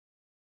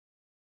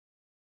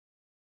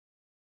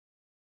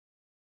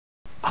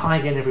Hi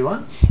again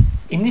everyone.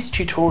 In this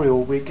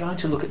tutorial we're going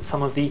to look at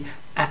some of the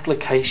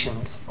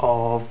applications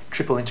of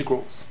triple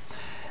integrals,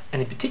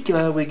 and in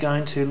particular we're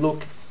going to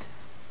look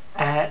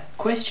at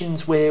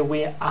questions where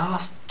we're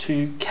asked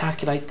to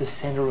calculate the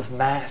centre of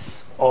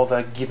mass of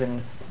a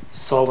given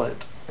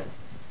solid.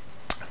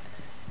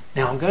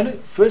 Now I'm going to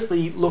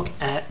firstly look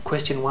at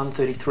question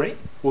 133.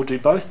 We'll do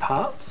both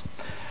parts,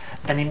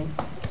 and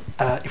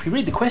if we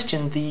read the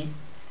question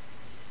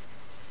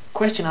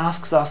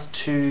asks us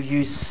to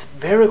use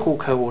spherical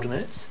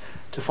coordinates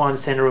to find the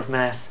centre of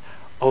mass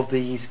of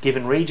these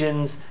given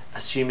regions,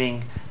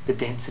 assuming the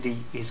density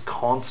is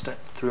constant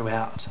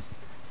throughout.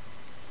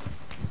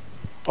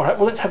 Alright,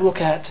 well let's have a look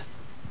at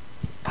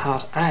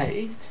part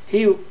A.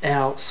 Here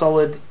our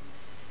solid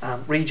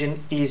region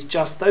is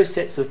just those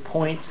sets of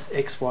points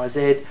x, y,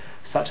 z,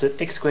 such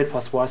that x squared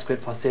plus y squared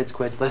plus z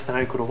squared is less than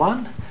or equal to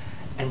 1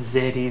 and z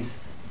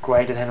is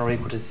greater than or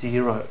equal to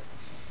 0.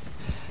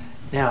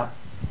 Now,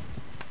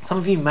 some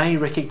of you may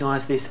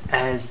recognise this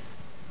as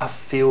a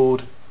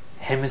filled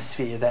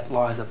hemisphere that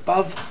lies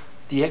above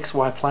the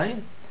xy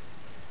plane,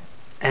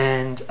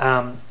 and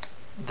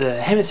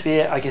the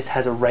hemisphere, I guess,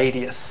 has a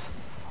radius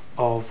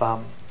of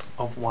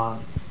 1.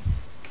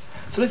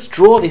 So let's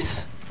draw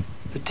this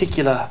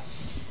particular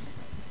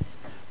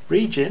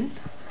region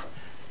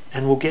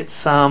and we'll get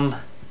some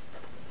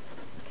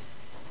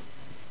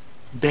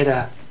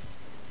better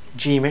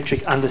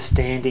geometric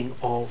understanding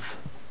of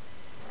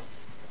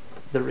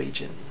the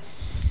region.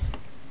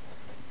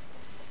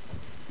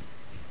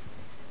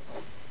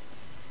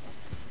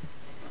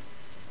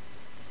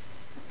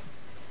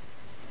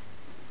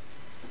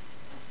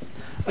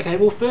 Okay,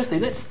 well firstly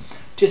let's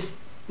just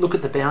look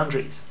at the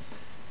boundaries.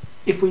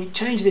 If we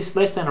change this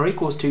less than or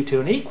equals to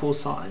an equal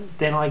sign,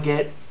 then I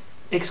get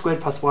x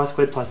squared plus y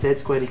squared plus z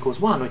squared equals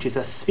 1, which is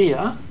a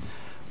sphere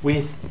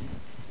with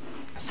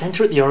a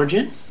centre at the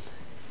origin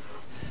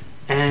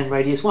and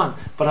radius 1.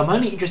 But I'm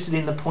only interested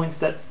in the points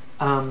that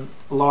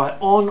lie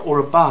on or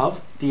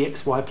above the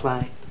xy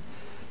plane.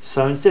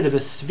 So instead of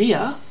a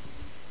sphere,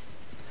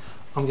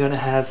 I'm going to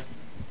have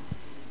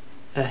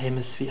a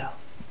hemisphere.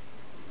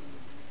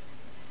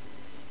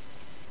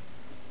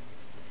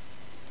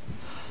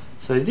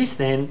 So this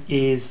then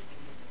is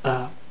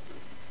my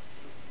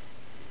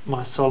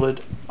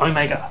solid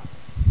omega.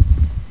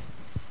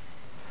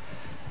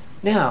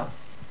 Now,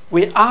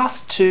 we're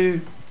asked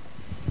to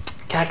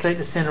calculate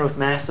the centre of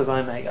mass of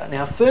omega.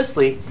 Now,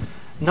 firstly,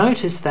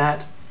 notice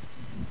that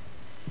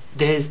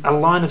there's a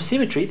line of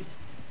symmetry,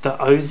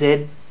 the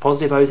OZ,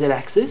 positive OZ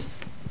axis,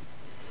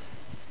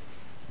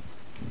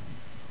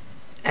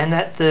 and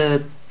that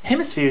the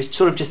hemisphere is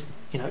sort of just,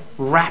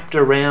 wrapped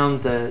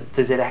around the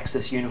Z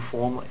axis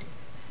uniformly.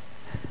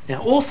 Now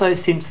also,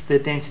 since the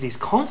density is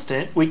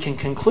constant, we can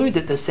conclude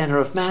that the centre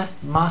of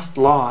mass must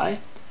lie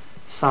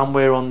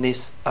somewhere on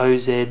this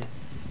OZ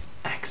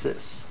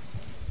axis.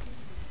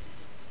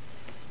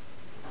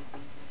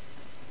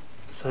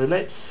 So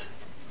let's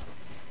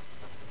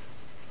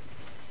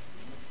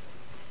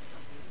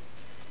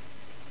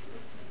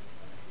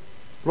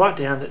write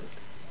down that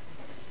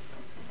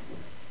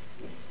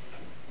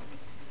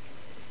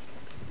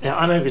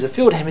our omega is a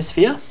filled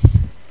hemisphere,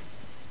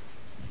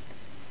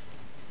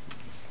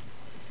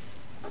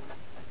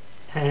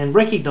 and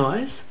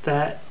recognise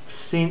that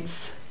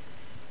since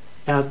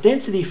our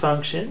density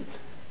function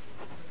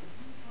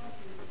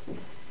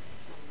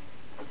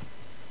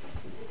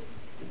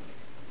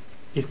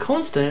is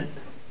constant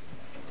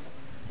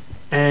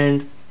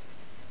and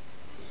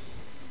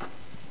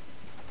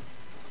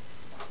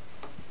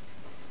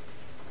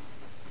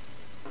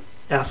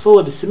our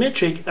solid is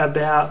symmetric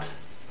about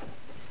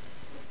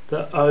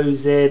the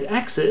OZ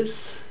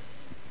axis,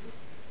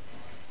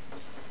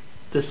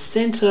 the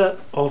centre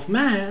of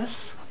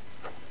mass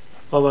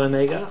of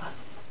omega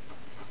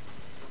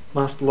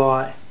must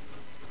lie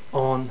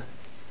on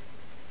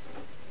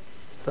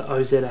the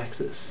OZ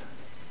axis.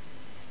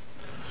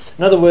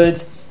 In other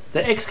words,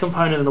 the x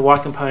component and the y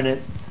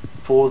component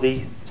for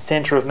the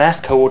centre of mass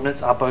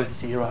coordinates are both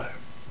 0.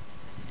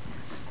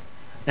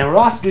 Now we're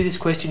asked to do this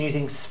question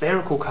using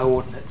spherical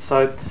coordinates,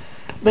 so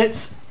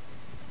let's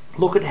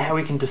look at how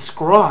we can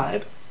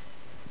describe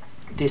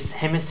this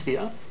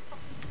hemisphere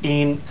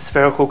in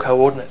spherical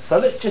coordinates. So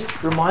let's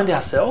just remind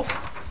ourselves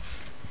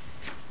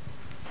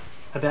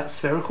about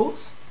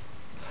sphericals.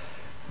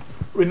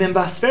 Remember,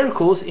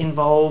 sphericals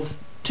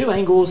involves two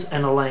angles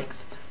and a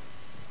length.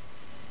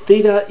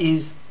 Theta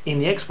is in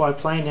the xy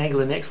plane, the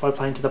angle in the xy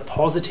plane to the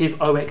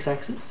positive OX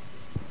axis.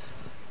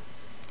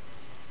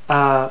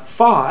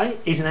 Phi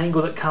is an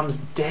angle that comes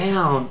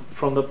down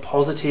from the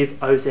positive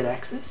OZ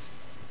axis.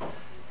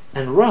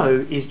 And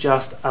rho is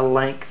just a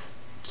length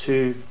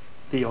to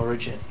the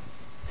origin.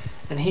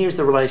 And here's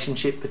the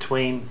relationship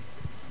between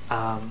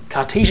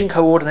Cartesian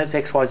coordinates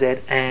x, y, z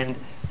and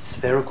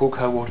spherical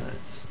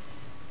coordinates.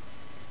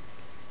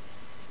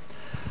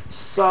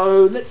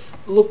 So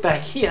let's look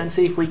back here and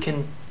see if we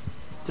can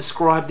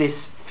describe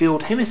this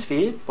filled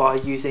hemisphere by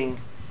using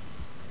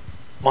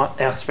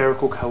our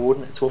spherical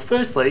coordinates. Well,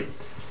 firstly,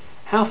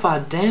 how far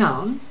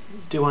down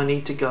do I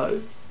need to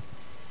go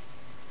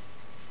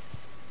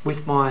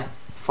with my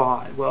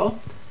phi? Well,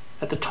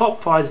 at the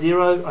top phi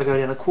 0, I go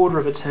down a quarter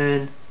of a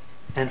turn,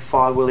 and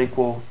phi will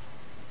equal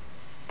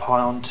pi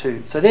on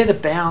 2. So they're the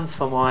bounds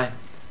for my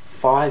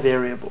phi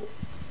variable.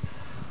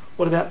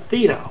 What about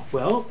theta?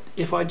 Well,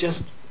 if I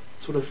just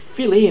sort of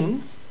fill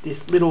in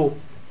this little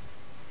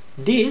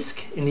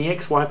disk in the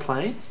xy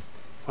plane,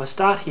 if I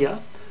start here,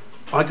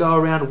 I go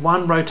around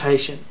one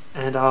rotation,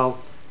 and I'll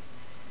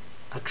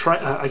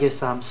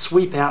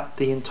sweep out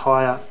the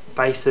entire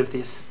base of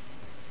this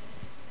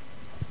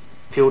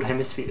filled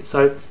hemisphere.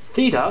 So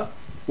theta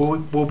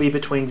will be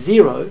between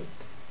 0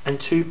 and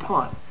 2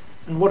 pi.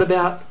 And what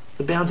about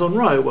the bounds on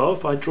rho? Well,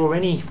 if I draw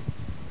any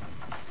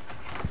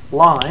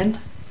line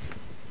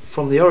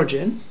from the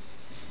origin,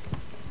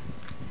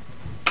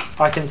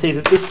 I can see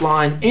that this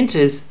line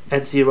enters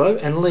at 0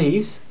 and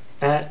leaves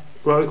at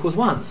rho equals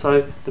 1.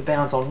 So the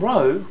bounds on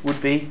rho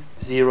would be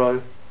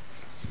 0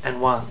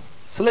 and 1.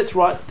 So let's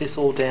write this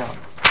all down.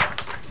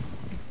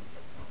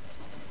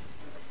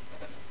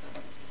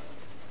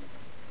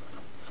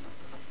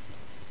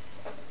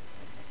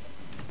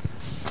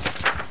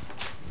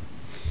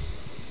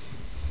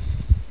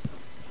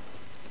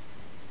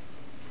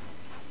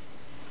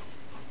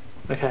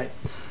 Okay,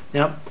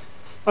 now,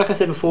 like I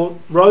said before,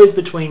 rho is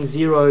between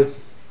 0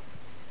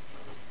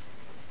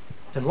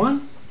 and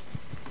 1.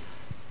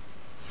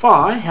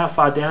 Phi, how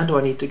far down do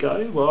I need to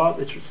go? Well,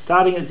 it's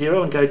starting at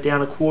 0 and go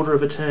down a quarter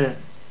of a turn.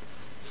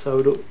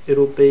 So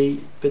it'll be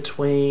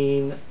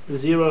between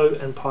 0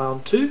 and pi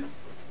on 2.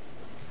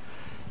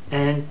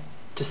 And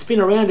to spin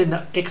around in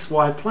the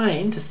xy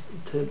plane, to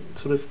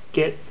sort of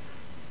get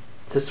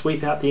to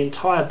sweep out the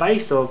entire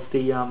base of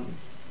the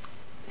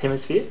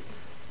hemisphere,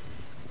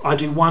 I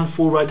do one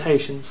full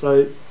rotation.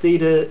 So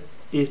theta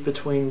is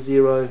between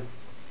 0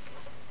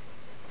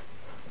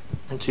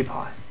 and 2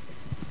 pi.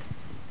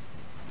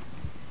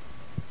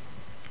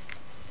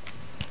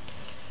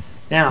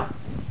 Now,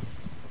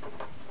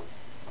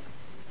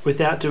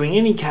 without doing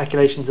any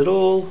calculations at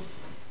all,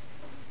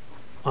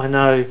 I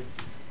know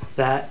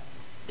that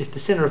if the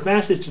center of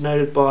mass is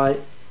denoted by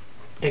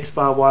x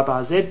bar, y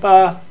bar, z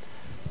bar,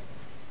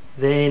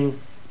 then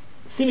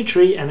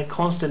symmetry and a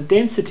constant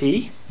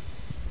density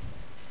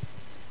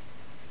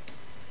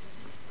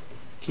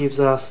gives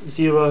us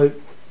 0,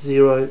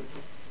 0,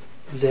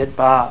 z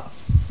bar.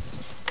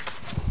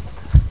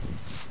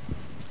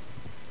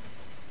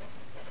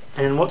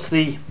 And what's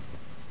the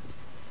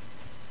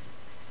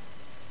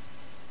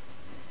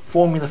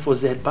formula for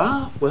z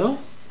bar? Well,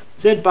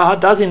 z bar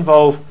does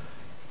involve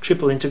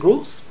triple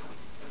integrals.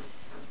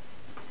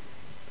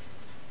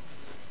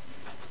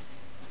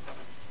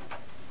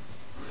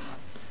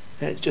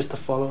 And it's just the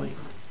following.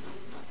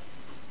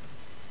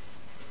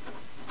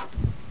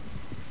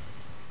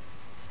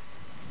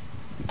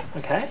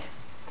 Okay.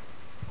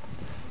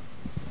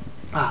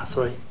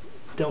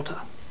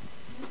 Delta.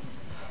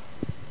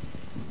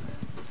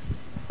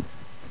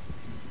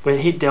 Where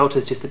here delta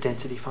is just the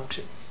density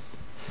function.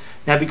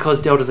 Now, because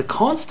delta is a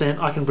constant,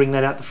 I can bring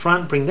that out the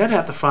front, bring that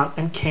out the front,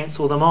 and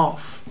cancel them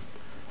off.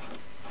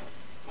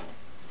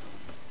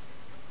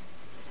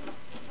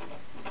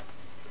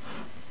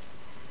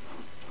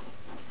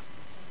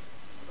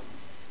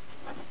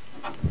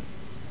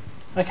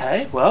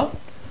 Okay, well,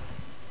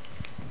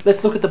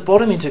 let's look at the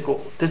bottom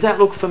integral. Does that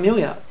look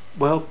familiar?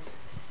 Well,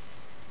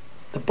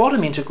 the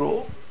bottom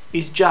integral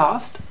is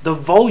just the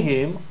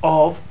volume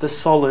of the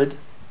solid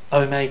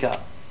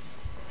omega.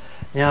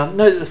 Now,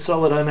 note that the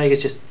solid omega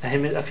is just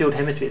a filled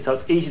hemisphere, so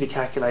it's easy to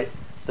calculate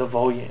the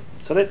volume.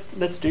 So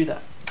let's do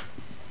that.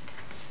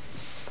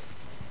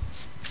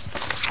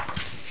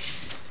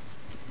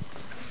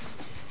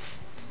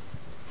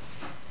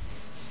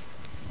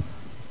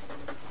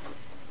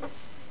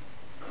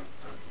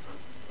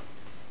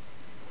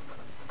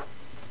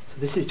 So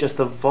this is just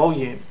the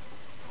volume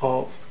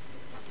of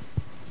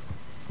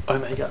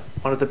omega,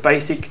 one of the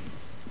basic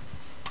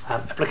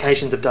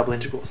applications of double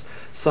integrals.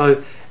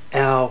 So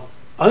our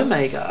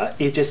omega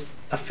is just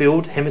a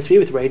filled hemisphere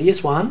with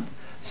radius 1,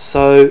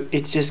 so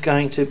it's just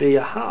going to be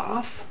a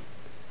half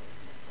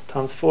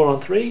times 4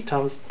 on 3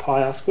 times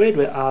pi r squared,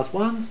 where r is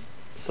 1,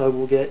 so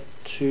we'll get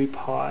 2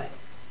 pi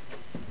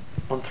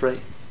on 3.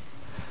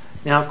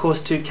 Now, of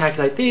course, to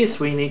calculate this,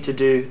 we need to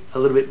do a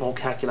little bit more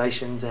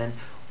calculations, and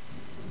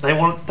they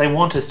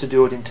want us to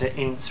do it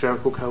in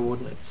spherical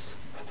coordinates.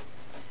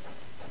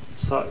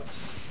 So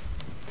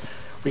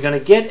we're going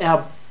to get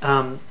our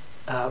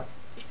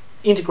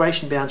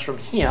integration bounds from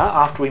here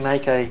after we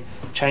make a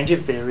change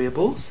of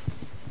variables.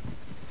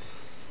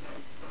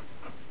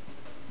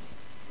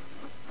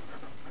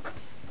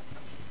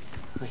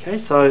 Okay,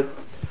 so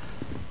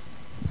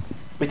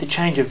with the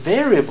change of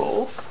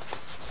variable,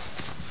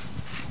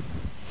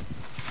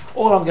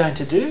 all I'm going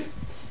to do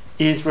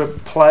is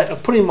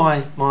put in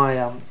my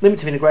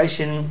limits of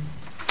integration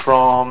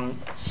from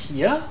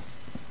here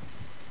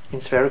in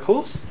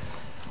sphericals.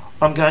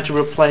 I'm going to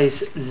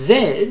replace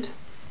z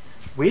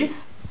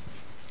with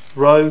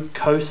rho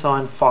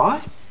cosine phi,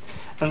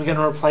 and I'm going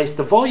to replace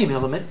the volume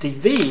element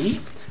dv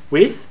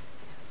with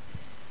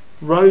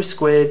rho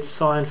squared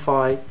sine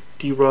phi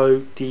d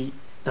rho dy.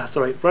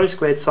 rho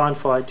squared sine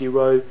phi d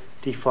rho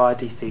d phi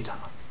d theta.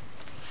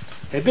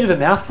 A bit of a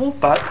mouthful,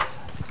 but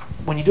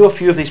when you do a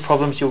few of these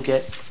problems, you'll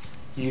get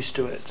used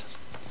to it.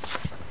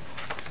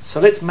 So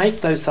let's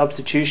make those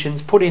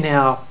substitutions, put in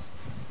our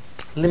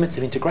limits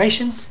of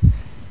integration,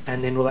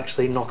 and then we'll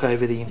actually knock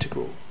over the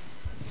integral.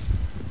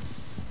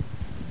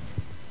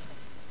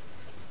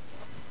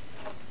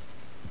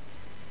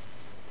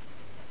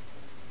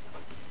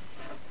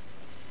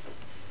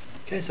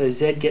 Okay, so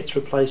z gets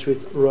replaced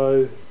with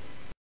rho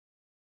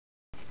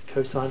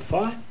cosine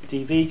phi,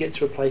 dv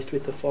gets replaced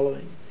with the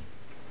following.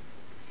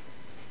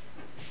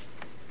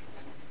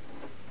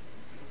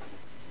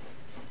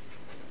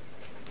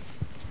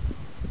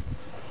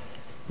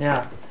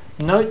 Now,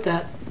 note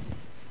that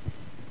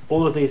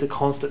all of these are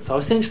constant, so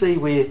essentially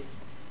we're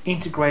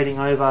integrating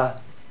over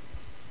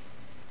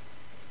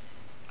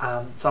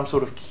some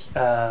sort of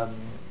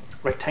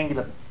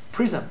rectangular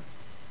prism.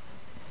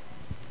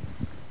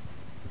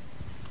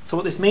 So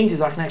what this means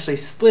is I can actually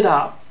split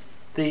up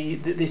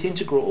this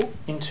integral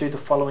into the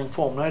following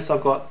form. Notice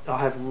I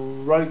have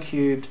rho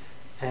cubed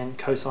and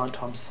cosine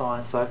times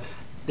sine. So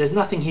there's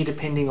nothing here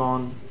depending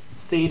on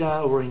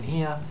theta or in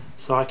here.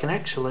 So I can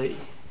actually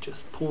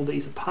just pull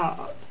these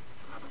apart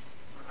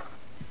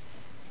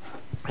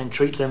and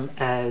treat them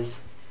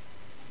as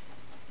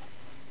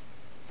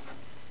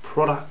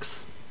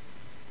products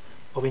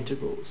of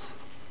integrals.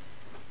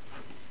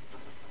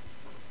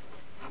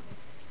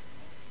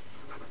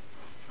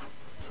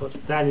 So it's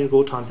that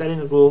integral times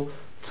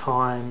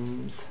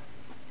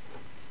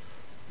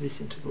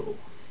this integral.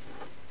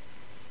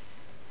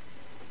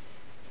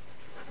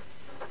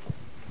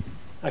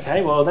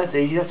 Okay, well that's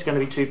easy, that's going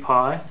to be 2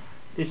 pi.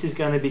 This is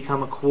going to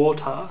become a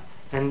quarter,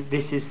 and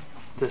this is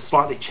the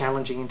slightly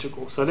challenging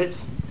integral. So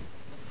let's,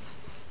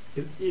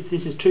 if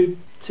this is 2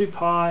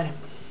 pi,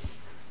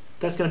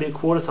 that's going to be a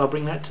quarter, so I'll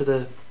bring that to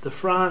the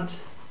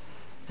front,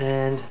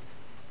 and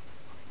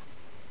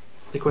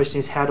the question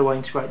is, how do I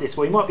integrate this?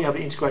 Well, you might be able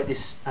to integrate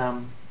this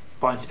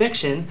by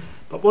inspection,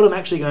 but what I'm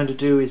actually going to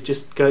do is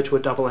just go to a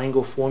double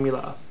angle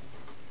formula.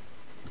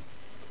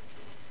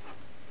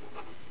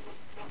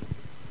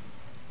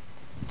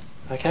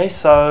 Okay,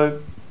 so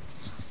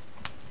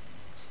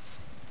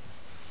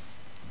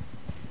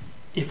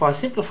if I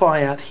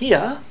simplify out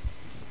here,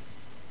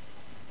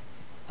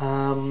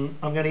 I'm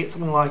going to get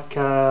something like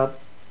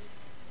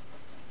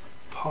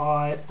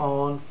pi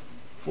on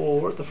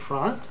 4 at the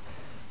front.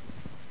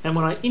 And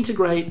when I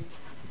integrate,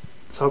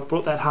 so I've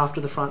brought that half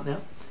to the front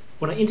now,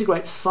 when I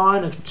integrate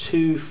sine of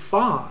 2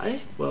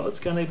 phi, well,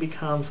 it's going to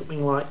become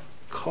something like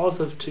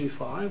cos of 2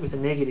 phi with a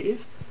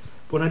negative.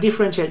 But when I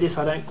differentiate this,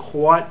 I don't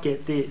quite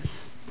get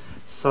this.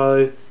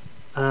 So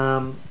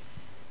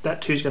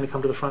that 2 is going to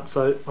come to the front.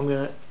 So I'm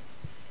going to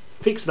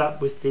fix it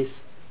up with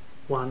this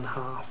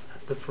 1/2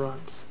 at the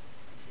front.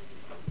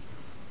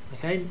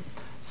 Okay,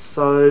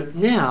 so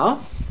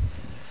now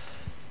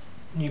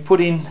you put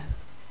in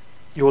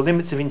your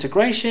limits of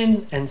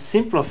integration and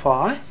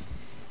simplify.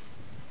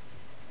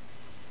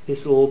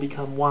 This will all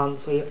become 1,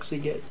 so you actually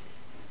get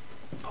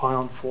pi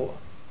on 4.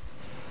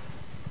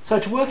 So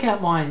to work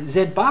out my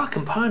z bar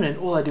component,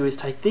 all I do is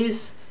take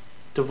this,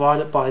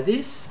 divide it by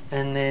this,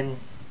 and then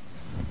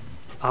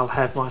I'll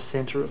have my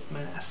centre of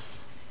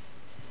mass.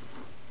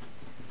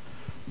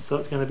 So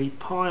it's going to be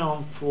pi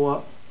on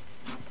 4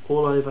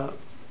 all over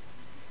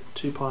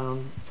 2 pi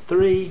on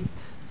 3.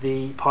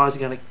 The pi's are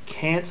going to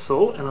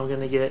cancel, and I'm going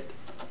to get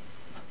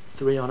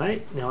 3 on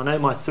 8. Now I know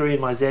my 3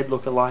 and my z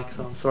look alike,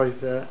 so I'm sorry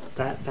for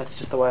that. That's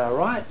just the way I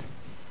write.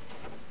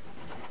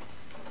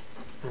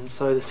 And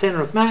so the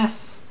centre of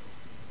mass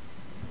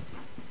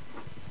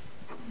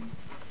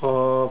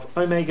of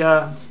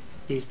omega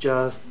is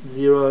just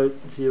 0,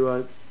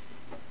 0,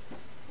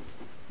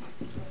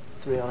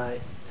 3 on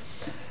 8.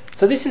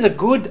 So this is a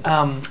good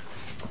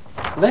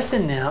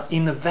lesson now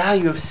in the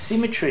value of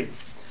symmetry.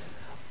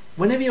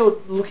 Whenever you're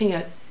looking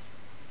at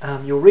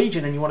your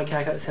region and you want to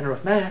calculate the centre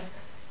of mass,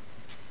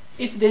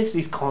 if the density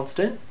is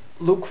constant,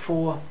 look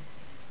for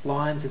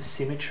lines of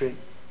symmetry.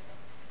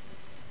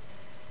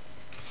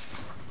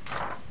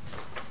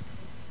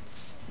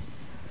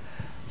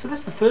 So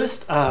that's the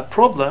first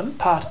problem,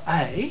 part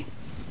A.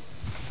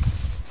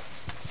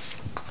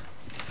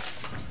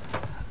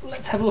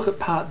 Let's have a look at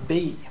part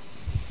B.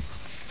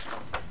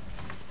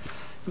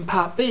 In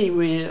part B,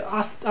 we're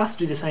asked to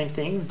do the same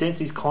thing. The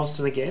density is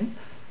constant again,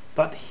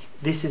 but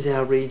this is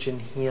our region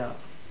here.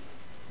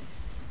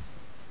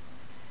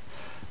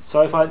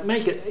 So if I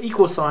make an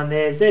equal sign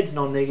there, z's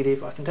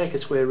non-negative, I can take a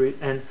square root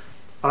and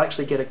I'll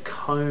actually get a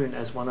cone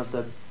as one of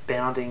the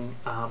bounding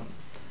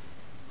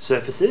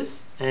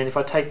surfaces. And if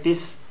I take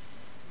this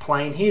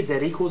plane here, z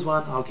equals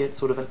 1, I'll get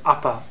sort of an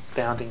upper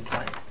bounding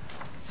plane.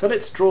 So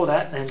let's draw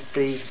that and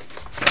see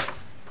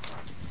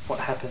what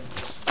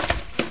happens.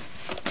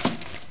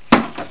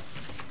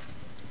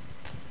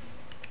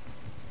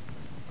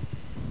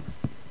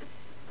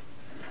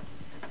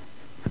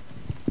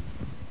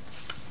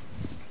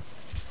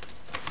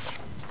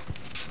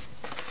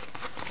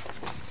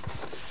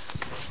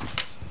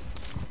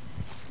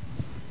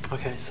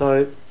 Okay,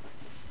 so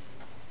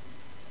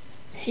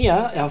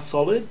here our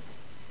solid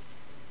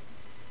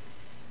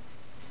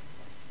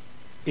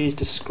is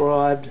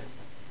described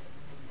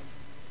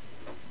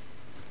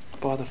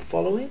by the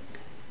following.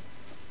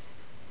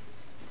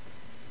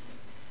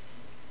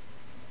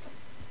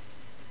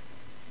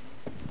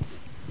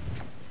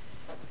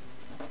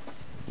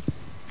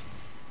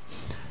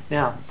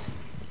 Now,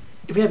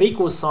 if we have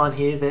equals sign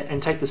here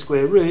and take the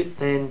square root,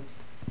 then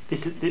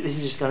this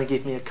is just going to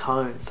give me a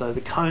cone. So the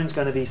cone's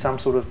going to be some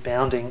sort of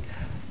bounding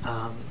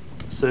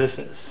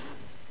surface.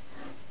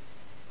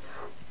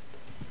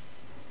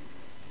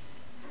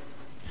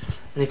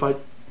 And if I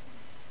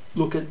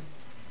look at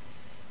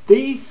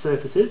these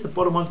surfaces, the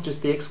bottom one's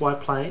just the xy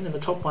plane and the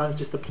top one's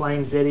just the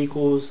plane z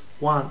equals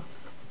 1.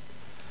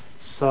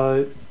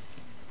 So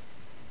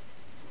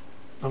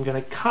I'm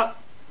going to cut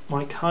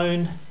my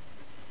cone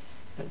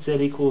at z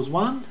equals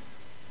 1.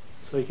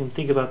 So you can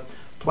think of a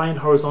plane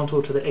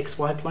horizontal to the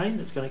xy plane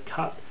that's going to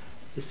cut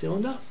the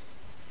cylinder.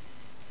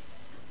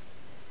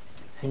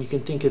 And you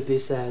can think of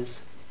this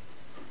as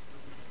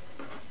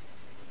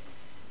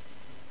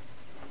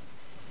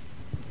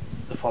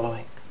the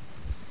following.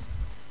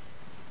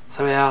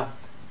 So our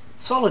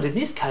solid in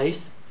this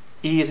case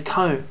is a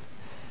cone.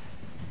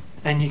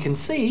 And you can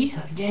see,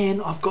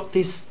 again, I've got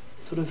this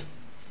sort of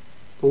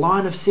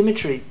line of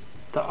symmetry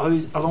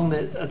along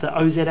the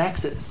OZ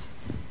axis.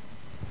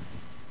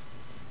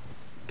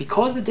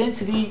 Because the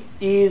density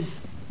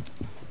is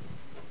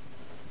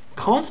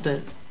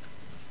constant,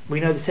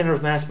 we know the centre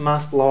of mass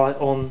must lie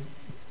on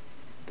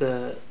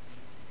the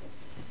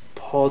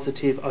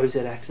positive OZ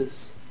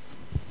axis.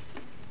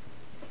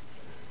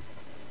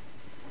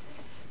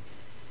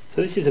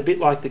 So this is a bit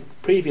like the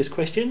previous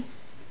question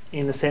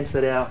in the sense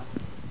that our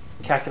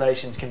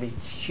calculations can be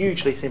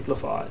hugely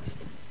simplified.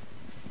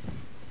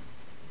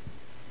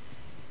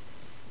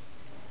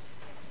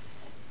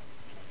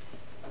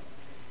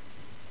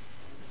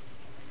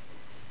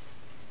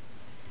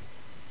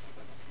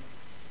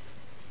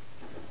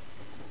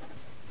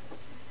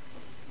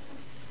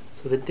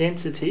 So the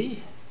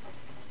density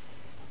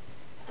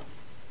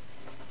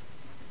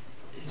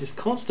is just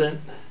constant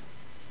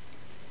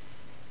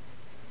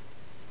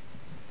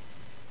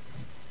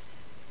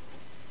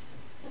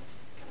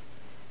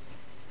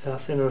our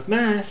centre of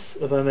mass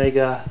of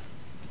omega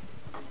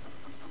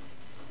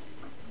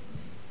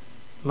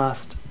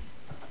must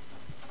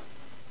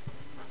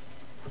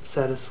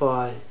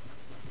satisfy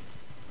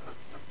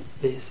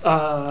this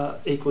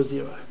equals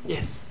 0.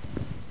 Yes.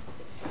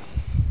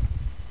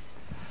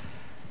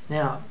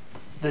 Now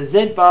the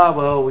z bar,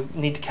 well, we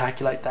need to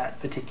calculate that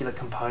particular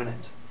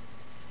component.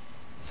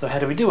 So how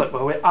do we do it?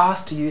 Well, we're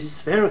asked to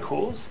use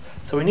sphericals,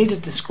 so we need to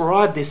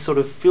describe this sort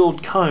of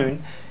filled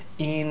cone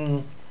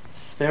in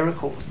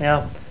sphericals.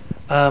 Now,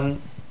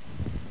 in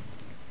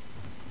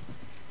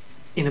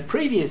the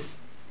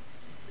previous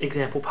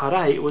example, part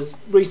A, it was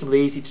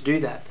reasonably easy to do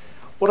that.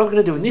 What I'm going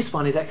to do in this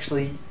one is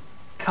actually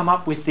come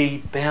up with the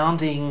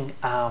bounding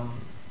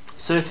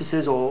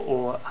surfaces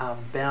or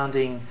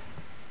bounding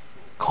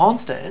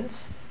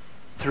constants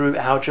through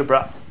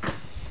algebra.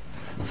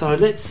 So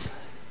let's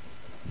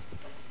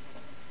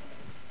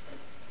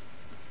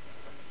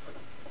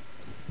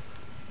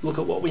look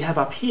at what we have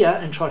up here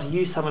and try to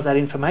use some of that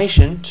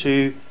information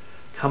to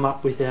come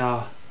up with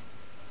our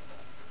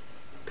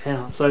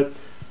pound. So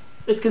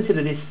let's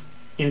consider this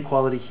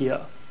inequality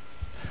here.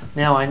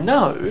 Now I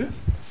know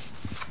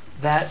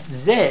that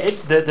Z,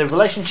 the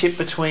relationship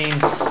between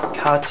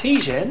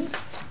Cartesian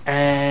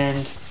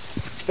and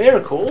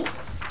spherical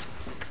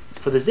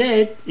for the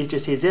Z is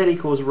just here, Z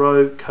equals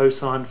rho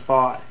cosine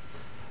phi.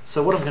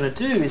 So what I'm going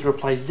to do is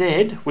replace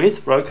Z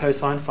with rho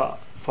cosine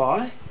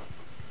phi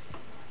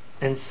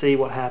and see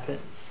what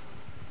happens.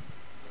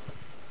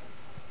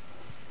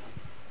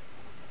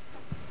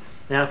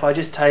 Now if I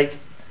just take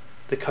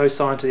the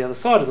cosine to the other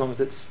side, as long as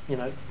it's, you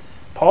know,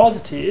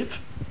 positive,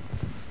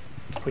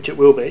 which it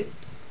will be,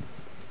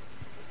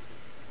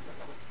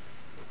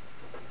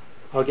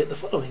 I'll get the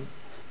following.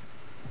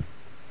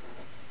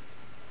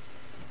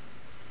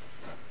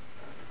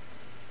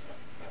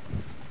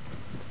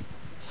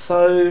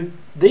 So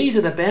these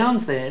are the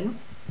bounds then,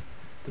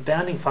 the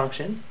bounding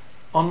functions,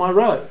 on my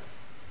rho.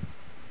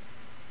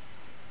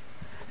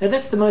 Now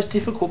that's the most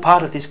difficult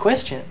part of this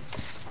question,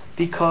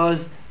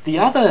 because the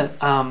other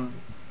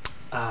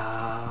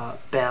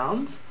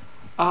bounds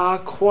are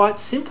quite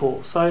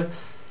simple. So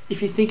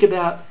if you think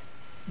about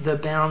the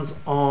bounds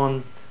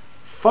on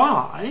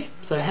phi,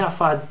 so how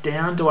far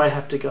down do I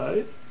have to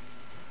go?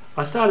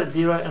 I start at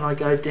 0 and I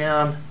go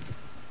down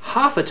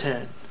half a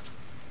turn.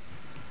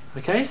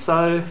 Okay,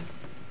 so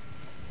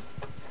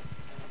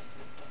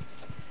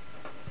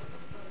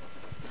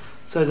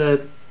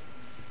the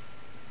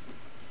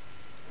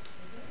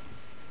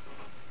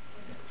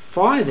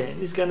phi then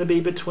is going to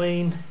be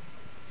between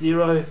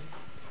 0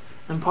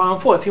 and pi on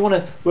 4. If you want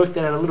to work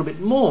that out a little bit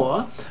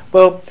more,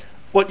 well,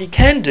 what you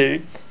can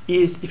do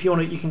is, if you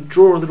want to, you can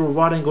draw a little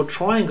right-angled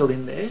triangle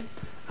in there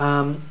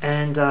and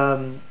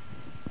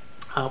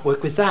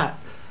work with that.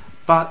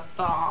 But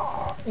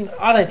you know,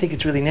 I don't think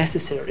it's really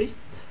necessary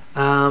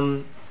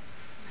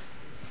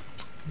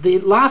the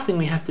last thing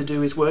we have to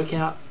do is work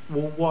out,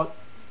 well, what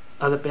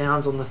are the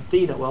bounds on the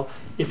theta? Well,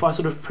 if I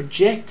sort of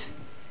project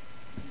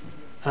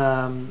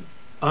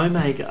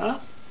omega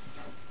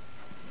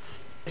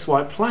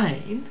xy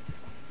plane,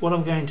 what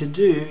I'm going to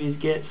do is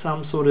get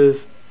some sort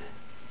of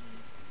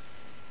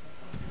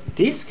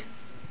disk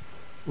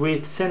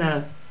with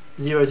center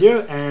 0,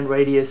 0 and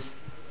radius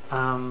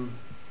 1.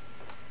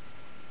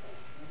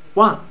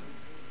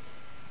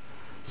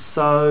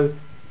 So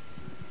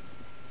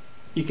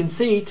you can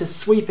see, to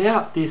sweep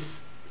out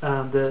this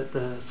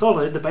the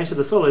solid, the base of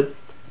the solid,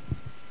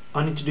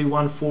 I need to do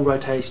one full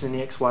rotation in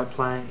the xy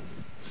plane.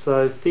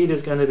 So theta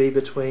is going to be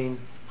between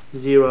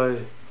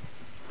 0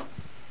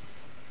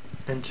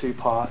 and 2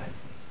 pi.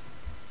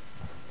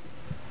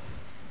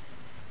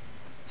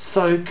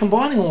 So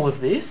combining all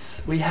of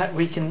this, we have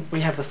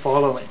the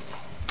following.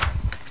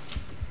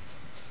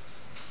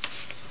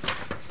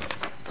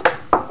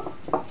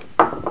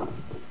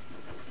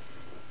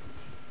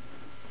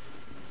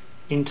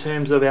 In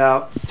terms of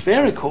our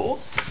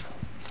sphericals,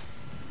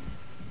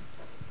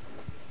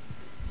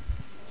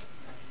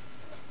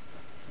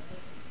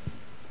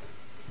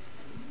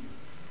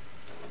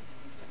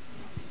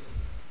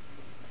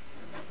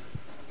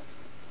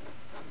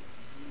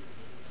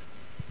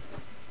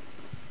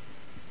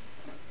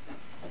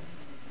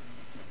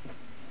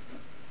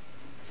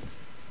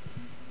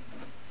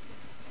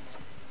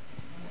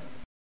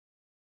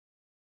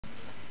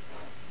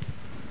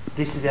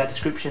 this is our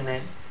description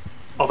then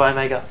of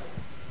omega.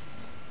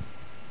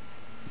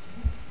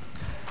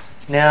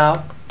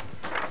 Now,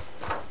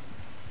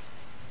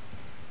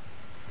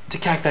 to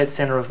calculate the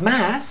centre of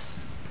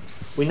mass,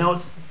 we know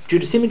it's due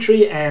to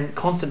symmetry and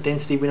constant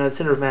density. We know the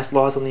centre of mass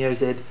lies on the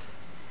OZ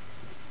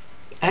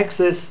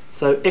axis,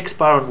 so x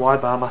bar and y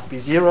bar must be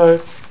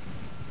 0.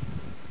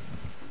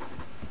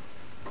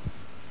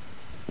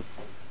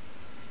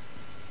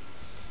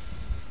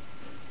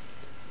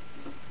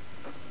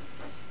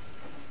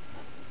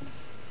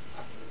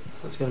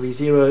 So it's going to be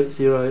 0,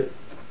 0,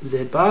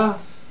 z bar,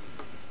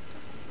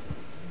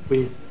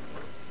 with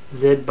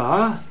z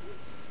bar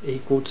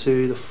equal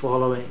to the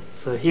following.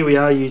 So here we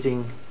are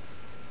using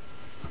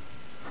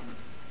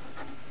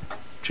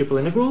triple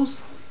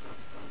integrals.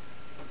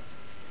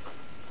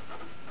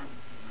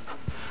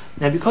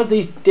 Now, because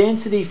these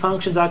density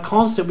functions are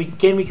constant, we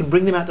can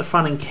bring them out the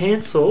front and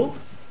cancel,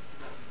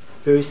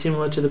 very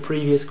similar to the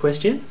previous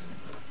question.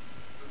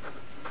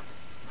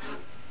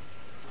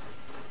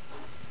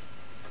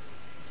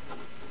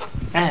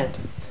 And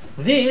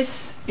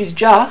this is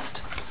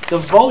just the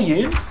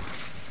volume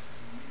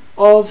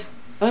of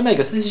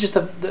omega. So this is just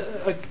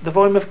the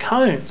volume of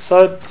cone.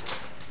 So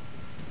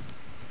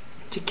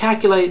to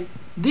calculate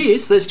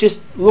this, let's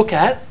just look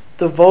at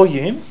the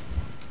volume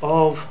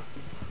of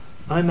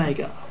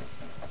omega.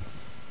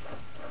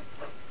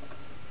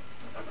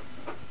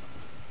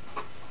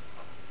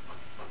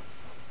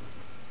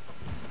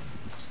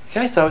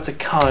 Okay, so it's a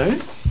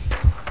cone.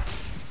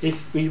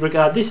 If we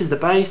regard this as the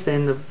base,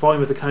 then the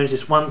volume of the cone is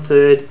just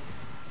 1/3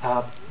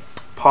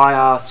 pi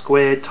r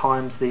squared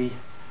times the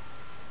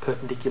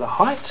perpendicular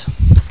height.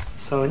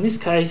 So in this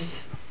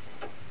case,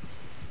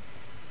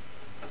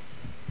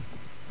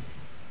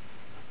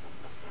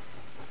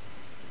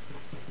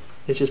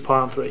 it's just pi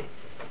on 3.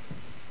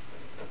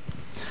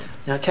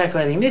 Now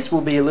calculating this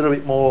will be a little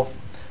bit more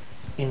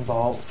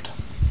involved.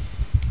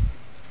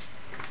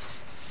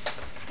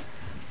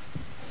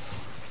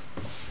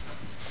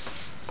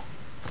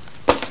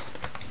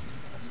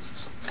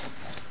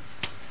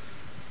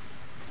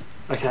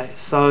 Okay,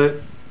 so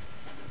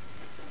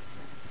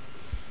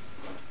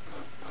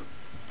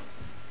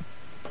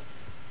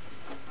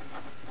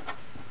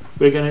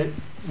we're going to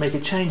make a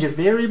change of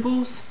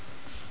variables.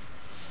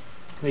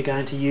 We're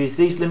going to use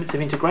these limits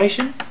of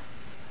integration.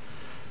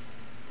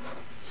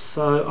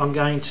 So I'm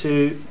going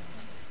to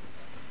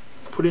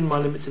put in my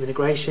limits of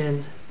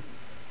integration.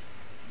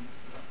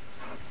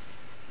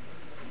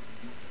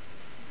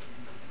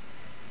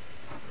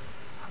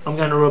 I'm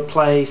going to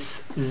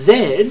replace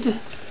z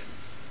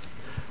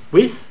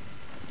with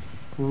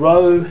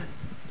rho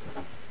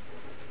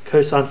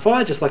cosine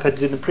phi, just like I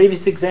did in the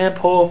previous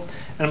example,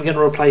 and I'm going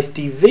to replace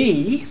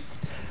dv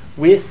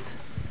with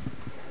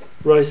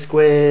rho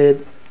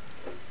squared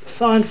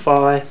sine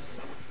phi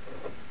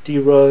d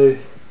rho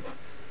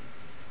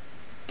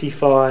d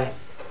phi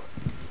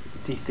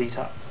d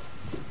theta.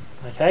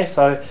 Okay,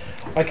 so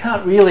I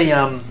can't really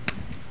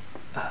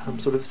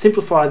sort of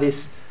simplify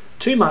this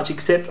too much,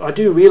 except I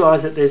do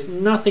realise that there's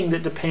nothing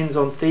that depends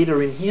on theta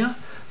in here.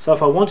 So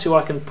if I want to,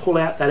 I can pull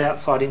out that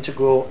outside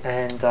integral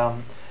and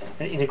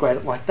integrate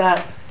it like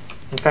that.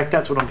 In fact,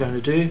 that's what I'm going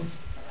to do.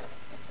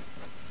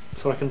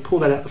 So I can pull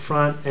that out the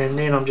front, and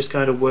then I'm just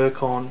going to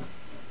work on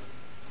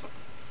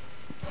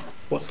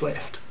what's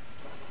left.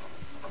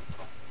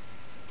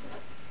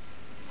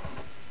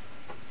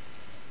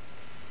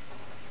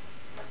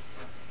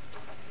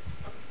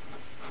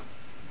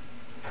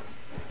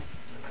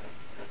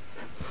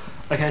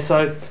 Okay,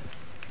 so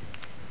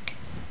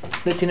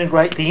let's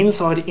integrate the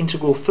inside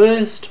integral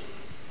first.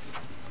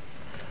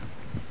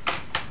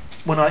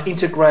 When I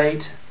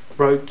integrate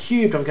rho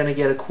cubed, I'm going to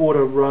get a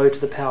quarter rho to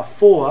the power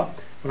 4.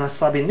 When I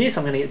sub in this,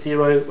 I'm going to get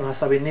 0. When I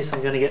sub in this,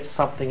 I'm going to get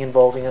something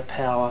involving a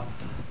power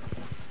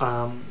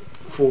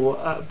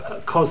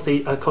cos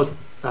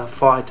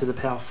phi to the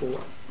power 4.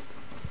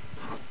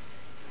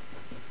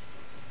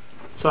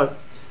 So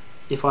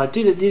if I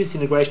do this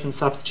integration and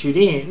substitute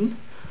in,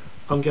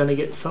 I'm going to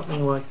get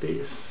something like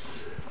this.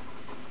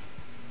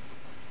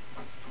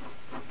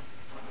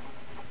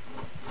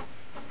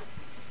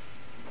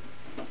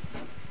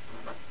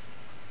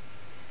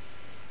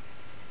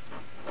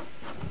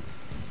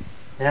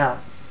 Now,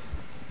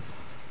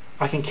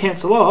 I can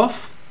cancel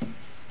off,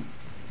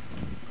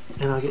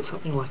 and I get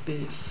something like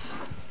this.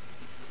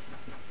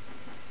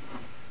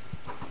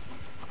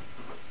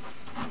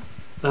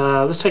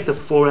 Let's take the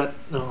 4 out.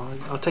 No,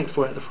 I'll take the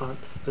 4 out the front,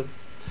 the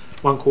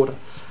 1/4.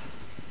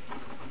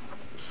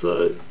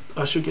 So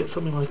I should get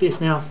something like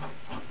this. Now,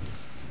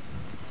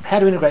 how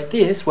to integrate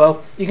this?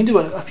 Well, you can do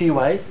it a few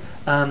ways.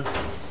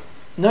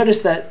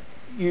 Notice that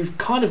you've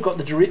kind of got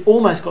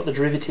almost got the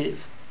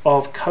derivative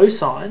of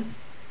cosine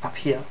up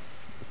here.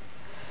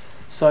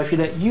 So if you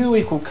let u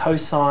equal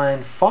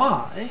cosine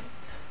phi,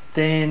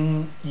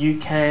 then you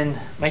can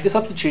make a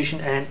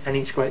substitution and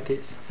integrate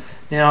this.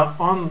 Now,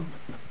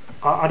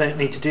 I don't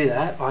need to do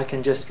that. I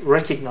can just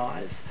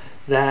recognize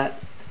that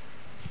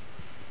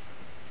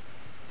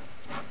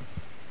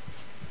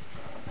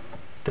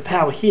the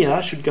power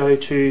here should go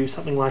to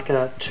something like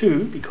a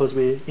 2 because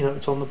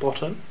it's on the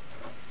bottom.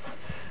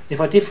 If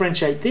I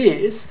differentiate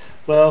this,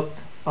 well,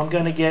 I'm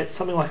going to get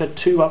something like a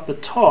 2 up the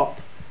top.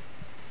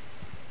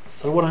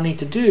 So what I need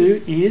to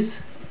do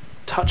is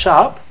touch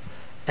up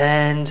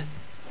and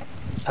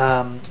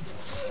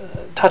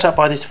touch up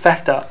by this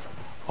factor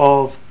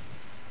of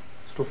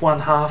sort of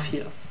 1/2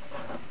 here.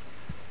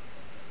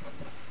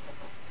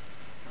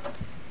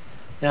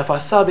 Now if I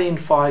sub in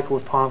phi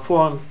equals pi on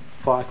 4 and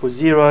phi equals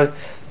 0,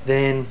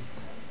 then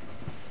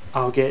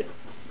I'll get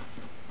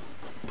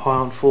pi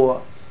on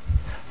 4.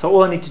 So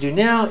all I need to do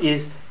now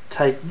is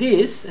take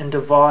this and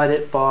divide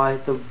it by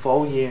the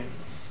volume.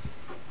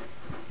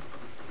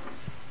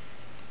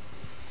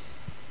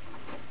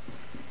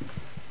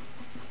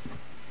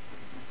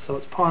 So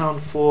it's pi on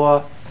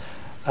 4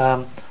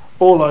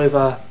 all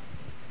over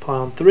pi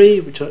on 3,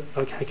 which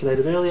I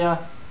calculated earlier.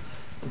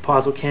 The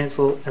pi's will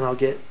cancel and I'll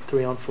get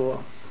 3 on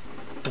 4.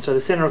 And so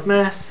the centre of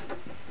mass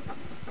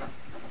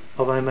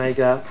of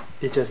omega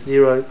is just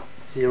 0,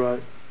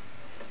 0,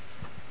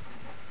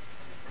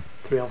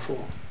 3 on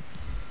 4.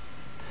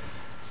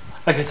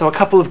 Okay, so a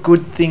couple of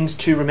good things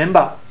to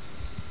remember.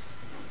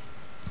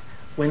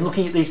 When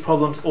looking at these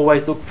problems,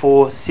 always look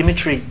for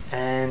symmetry,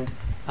 and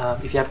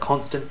if you have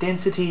constant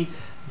density,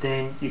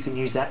 then you can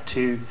use that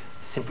to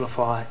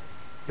simplify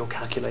your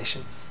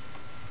calculations.